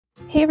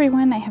Hey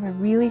everyone, I have a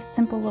really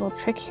simple little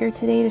trick here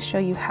today to show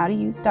you how to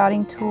use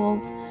dotting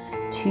tools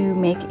to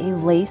make a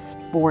lace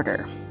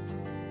border.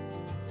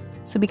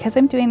 So because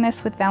I'm doing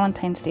this with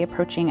Valentine's Day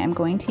approaching, I'm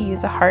going to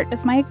use a heart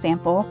as my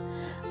example.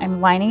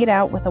 I'm lining it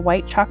out with a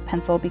white chalk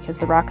pencil because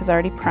the rock is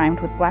already primed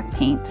with black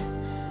paint.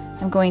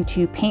 I'm going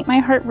to paint my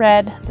heart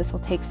red. This will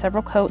take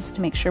several coats to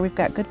make sure we've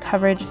got good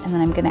coverage, and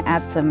then I'm going to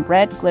add some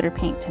red glitter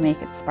paint to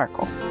make it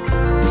sparkle.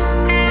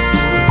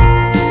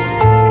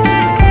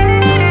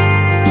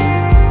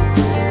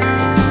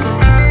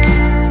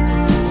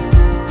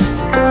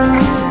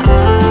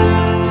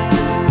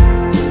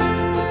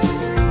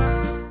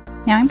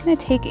 Now I'm going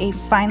to take a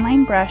fine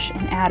line brush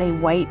and add a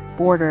white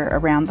border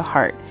around the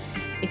heart.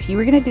 If you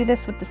were going to do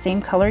this with the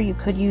same color, you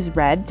could use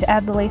red to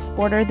add the lace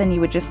border, then you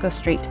would just go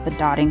straight to the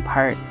dotting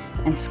part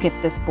and skip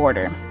this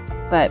border.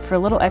 But for a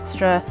little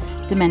extra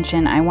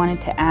dimension, I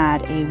wanted to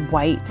add a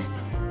white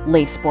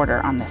lace border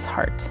on this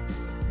heart.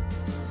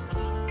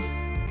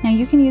 Now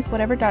you can use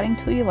whatever dotting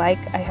tool you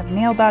like. I have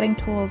nail dotting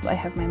tools, I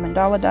have my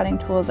mandala dotting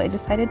tools. I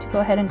decided to go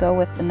ahead and go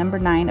with the number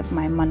 9 of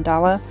my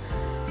mandala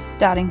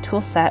dotting tool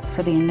set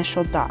for the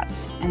initial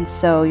dots. And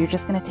so you're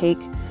just going to take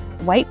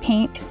white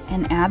paint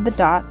and add the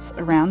dots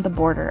around the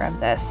border of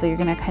this. So you're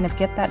going to kind of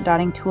get that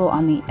dotting tool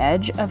on the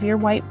edge of your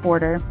white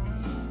border.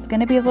 It's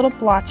going to be a little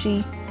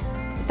blotchy,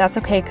 but that's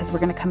okay because we're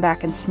going to come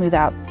back and smooth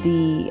out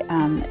the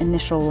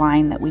initial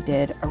line that we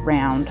did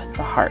around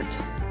the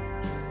heart.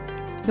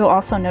 You'll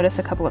also notice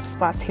a couple of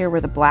spots here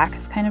where the black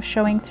is kind of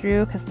showing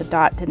through because the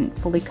dot didn't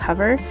fully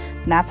cover,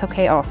 and that's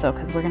okay also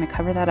because we're going to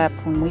cover that up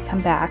when we come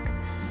back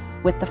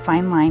with the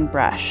fine line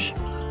brush.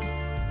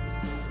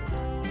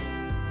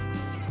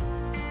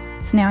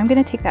 So now I'm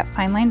going to take that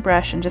fine line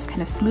brush and just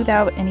kind of smooth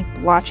out any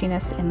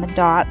blotchiness in the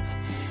dots,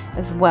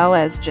 as well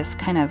as just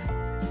kind of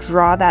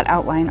draw that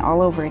outline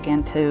all over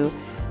again to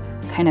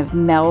kind of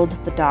meld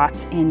the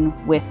dots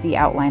in with the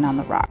outline on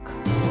the rock.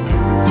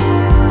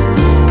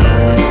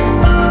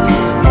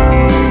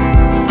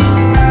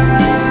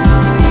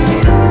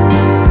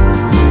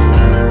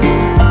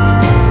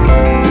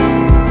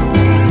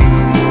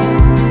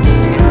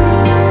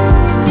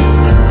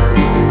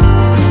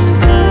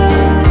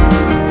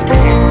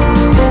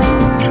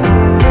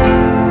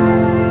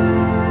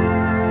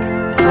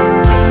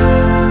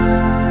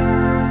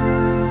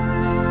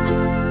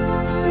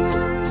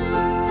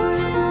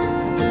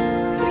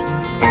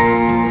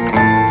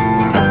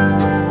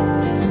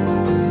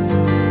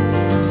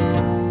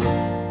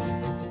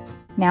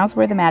 Now's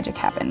where the magic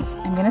happens.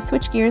 I'm going to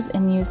switch gears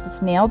and use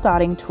this nail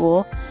dotting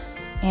tool,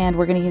 and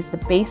we're going to use the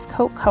base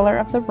coat color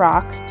of the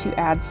rock to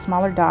add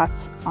smaller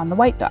dots on the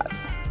white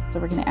dots. So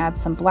we're going to add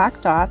some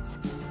black dots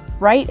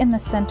right in the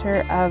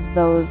center of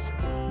those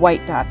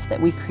white dots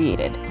that we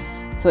created.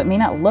 So it may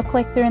not look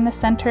like they're in the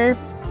center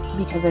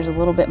because there's a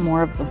little bit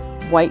more of the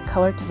white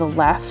color to the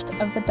left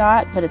of the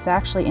dot, but it's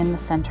actually in the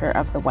center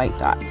of the white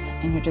dots.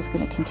 And you're just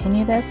going to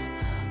continue this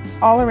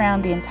all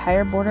around the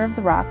entire border of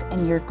the rock,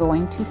 and you're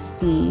going to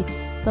see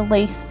the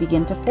lace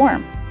begin to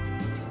form.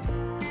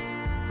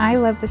 I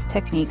love this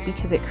technique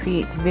because it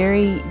creates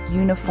very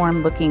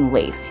uniform looking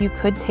lace. You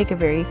could take a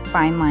very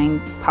fine line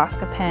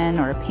Posca pen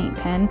or a paint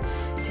pen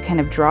to kind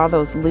of draw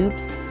those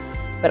loops,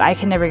 but I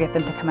can never get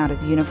them to come out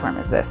as uniform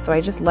as this. So I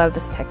just love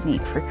this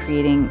technique for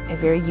creating a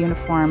very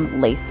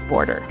uniform lace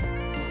border.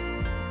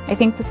 I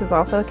think this is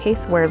also a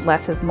case where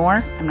less is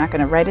more. I'm not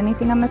going to write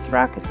anything on this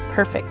rock. It's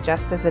perfect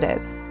just as it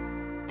is.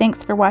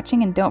 Thanks for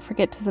watching, and don't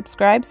forget to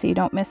subscribe so you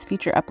don't miss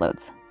future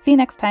uploads. See you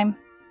next time.